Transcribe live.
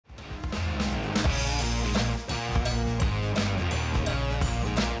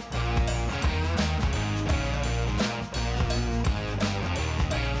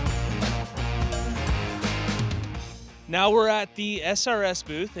Now we're at the SRS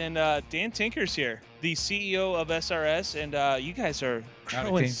booth, and Dan Tinker's here, the CEO of SRS, and you guys are Howdy,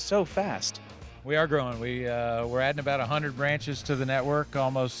 growing team. so fast. We are growing. We're adding about 100 branches to the network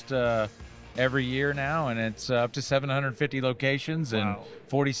almost every year now, and it's up to 750 locations in Wow.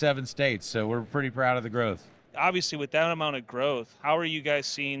 47 states. So we're pretty proud of the growth. Obviously, with that amount of growth, how are you guys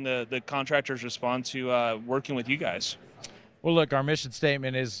seeing the contractors respond to working with you guys? Well, look, our mission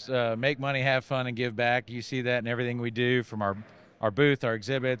statement is make money, have fun, and give back. You see that in everything we do, from our booth, our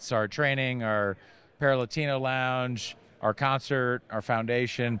exhibits, our training, our Para-Latino Lounge, our concert, our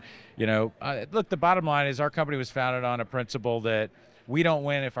foundation. Look, the bottom line is our company was founded on a principle that we don't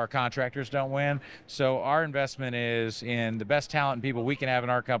win if our contractors don't win. So our investment is in the best talent and people we can have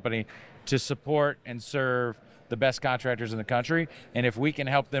in our company to support and serve the best contractors in the country. And if we can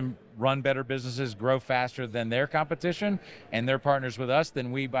help them run better businesses, grow faster than their competition, and they're partners with us,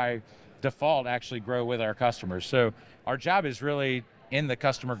 then we by default actually grow with our customers. So our job is really in the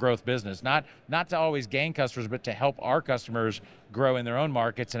customer growth business, not to always gain customers, but to help our customers grow in their own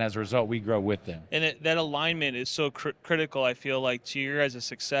markets, and as a result, we grow with them. And that alignment is so critical, I feel like, to your guys'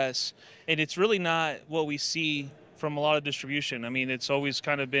 success. And it's really not what we see from a lot of distribution. I mean, it's always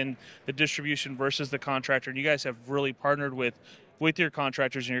kind of been the distribution versus the contractor. And you guys have really partnered with your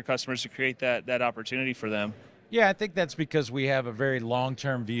contractors and your customers to create that opportunity for them. Yeah, I think that's because we have a very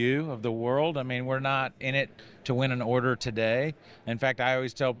long-term view of the world. I mean, we're not in it to win an order today. In fact, I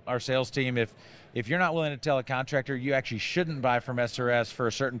always tell our sales team, if you're not willing to tell a contractor you actually shouldn't buy from SRS for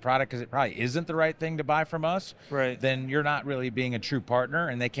a certain product because it probably isn't the right thing to buy from us, Right. then you're not really being a true partner,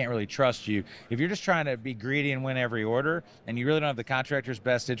 and they can't really trust you. If you're just trying to be greedy and win every order, and you really don't have the contractor's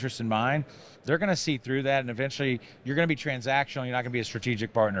best interest in mind, they're going to see through that, and eventually you're going to be transactional. You're not going to be a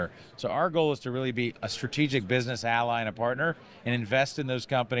strategic partner. So our goal is to really be a strategic business ally and a partner, and invest in those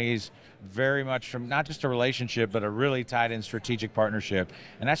companies very much from not just a relationship, but a really tied-in strategic partnership.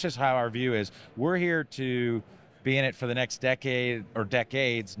 And that's just how our view is. We're here to be in it for the next decade or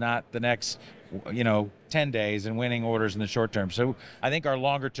decades, not the next 10 days and winning orders in the short term. So I think our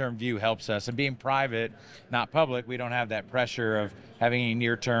longer term view helps us. And being private, not public, we don't have that pressure of having any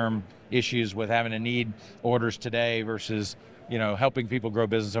near term issues with having to need orders today versus helping people grow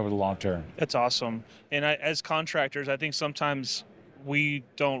business over the long term. That's awesome. And as contractors, I think sometimes we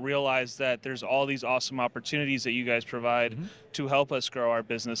don't realize that there's all these awesome opportunities that you guys provide to help us grow our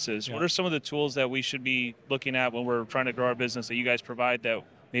businesses. Yeah. What are some of the tools that we should be looking at when we're trying to grow our business that you guys provide that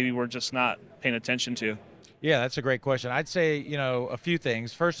maybe we're just not paying attention to? Yeah, that's a great question. I'd say, a few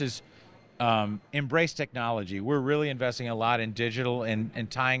things. First is embrace technology. We're really investing a lot in digital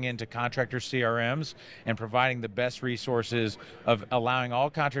and tying into contractor CRMs and providing the best resources of allowing all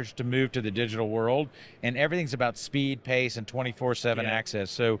contractors to move to the digital world. And everything's about speed, pace, and 24/7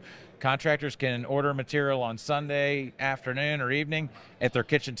 access. So contractors can order material on Sunday afternoon or evening at their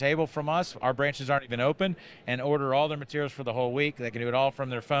kitchen table from us. Our branches aren't even open, and order all their materials for the whole week. They can do it all from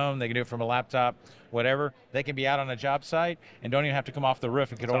their phone. They can do it from a laptop, whatever. They can be out on a job site and don't even have to come off the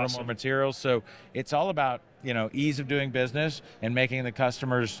roof and can order more materials. So it's all about, ease of doing business and making the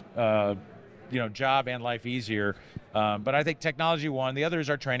customer's job and life easier. But I think technology one. The other is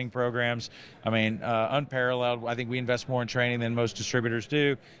our training programs. I mean, unparalleled. I think we invest more in training than most distributors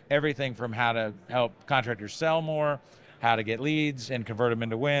do. Everything from how to help contractors sell more, how to get leads and convert them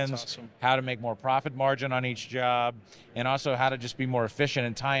into wins, awesome. how to make more profit margin on each job, and also how to just be more efficient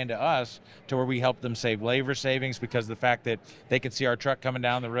and tie into us to where we help them save labor savings because of the fact that they can see our truck coming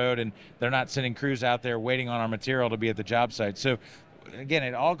down the road and they're not sending crews out there waiting on our material to be at the job site. So again,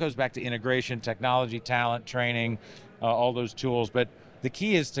 it all goes back to integration, technology, talent, training, all those tools. But the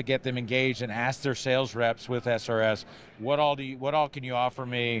key is to get them engaged and ask their sales reps with SRS, what all can you offer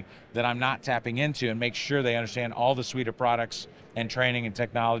me that I'm not tapping into, and make sure they understand all the suite of products and training and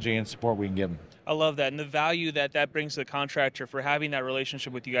technology and support we can give them. I love that. And the value that brings to the contractor for having that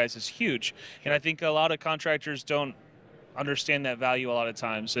relationship with you guys is huge. And I think a lot of contractors don't understand that value a lot of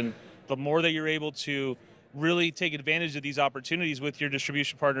times. And the more that you're able to really take advantage of these opportunities with your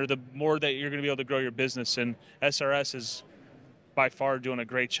distribution partner, the more that you're going to be able to grow your business. And SRS is by far doing a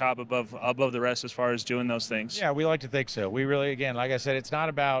great job above the rest as far as doing those things. Yeah, we like to think so. We really, again, like I said, it's not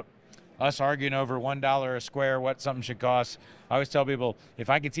about us arguing over $1 a square what something should cost. I always tell people, if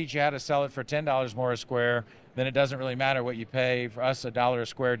I can teach you how to sell it for $10 more a square, then it doesn't really matter what you pay. For us, $1 a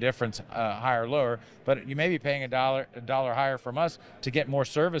square difference, higher or lower, but you may be paying a dollar higher from us to get more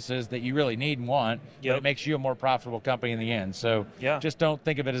services that you really need and want. Yep. But it makes you a more profitable company in the end. So just don't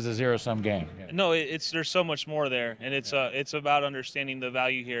think of it as a zero-sum game. No, there's so much more there, and it's about understanding the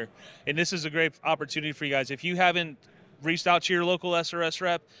value here. And this is a great opportunity for you guys. If you haven't reached out to your local SRS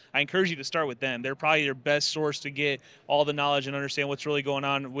rep, I encourage you to start with them. They're probably your best source to get all the knowledge and understand what's really going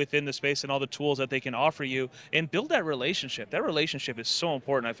on within the space and all the tools that they can offer you, and build that relationship. That relationship is so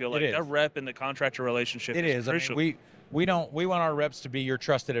important. I feel like that rep and the contractor relationship is crucial. I mean, we want our reps to be your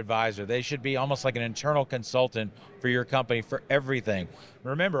trusted advisor. They should be almost like an internal consultant for your company for everything.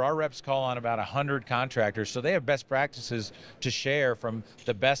 Remember, our reps call on about 100 contractors, so they have best practices to share from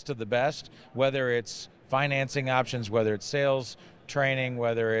the best of the best, whether it's financing options, whether it's sales training,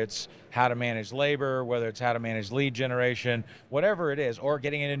 whether it's how to manage labor, whether it's how to manage lead generation, whatever it is, or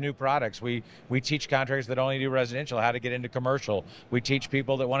getting into new products. We teach contractors that only do residential how to get into commercial. We teach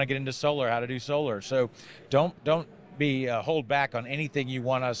people that want to get into solar how to do solar. So don't be hold back on anything you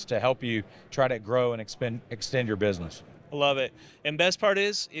want us to help you try to grow and extend your business. I love it. And best part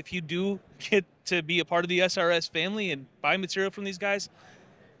is, if you do get to be a part of the SRS family and buy material from these guys,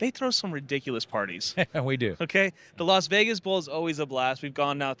 they throw some ridiculous parties. We do. Okay? The Las Vegas Bowl is always a blast. We've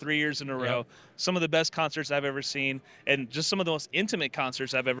gone now 3 years in a row. Yep. Some of the best concerts I've ever seen, and just some of the most intimate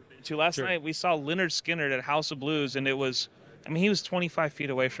concerts I've ever been to. Last night we saw Leonard Skinner at House of Blues, and it was, I mean, he was 25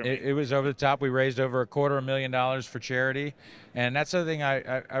 feet away from me. It was over the top. We raised over $250,000 for charity, and that's the thing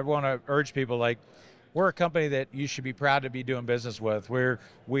I want to urge people. Like, we're a company that you should be proud to be doing business with. We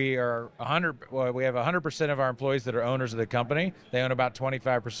have 100% of our employees that are owners of the company. They own about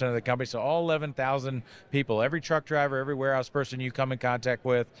 25% of the company. So all 11,000 people, every truck driver, every warehouse person you come in contact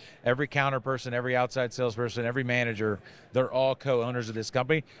with, every counter person, every outside salesperson, every manager, they're all co-owners of this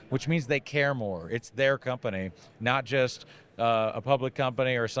company, which means they care more. It's their company, not just a public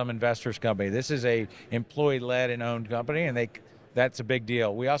company or some investor's company. This is a employee-led and owned company, and that's a big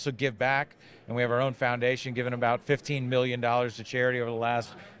deal. We also give back, and we have our own foundation, giving about $15 million to charity over the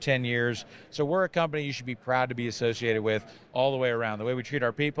last 10 years. So we're a company you should be proud to be associated with all the way around. The way we treat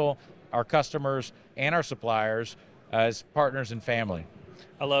our people, our customers, and our suppliers as partners and family.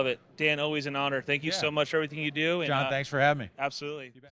 I love it. Dan, always an honor. Thank you so much for everything you do. John, thanks for having me. Absolutely.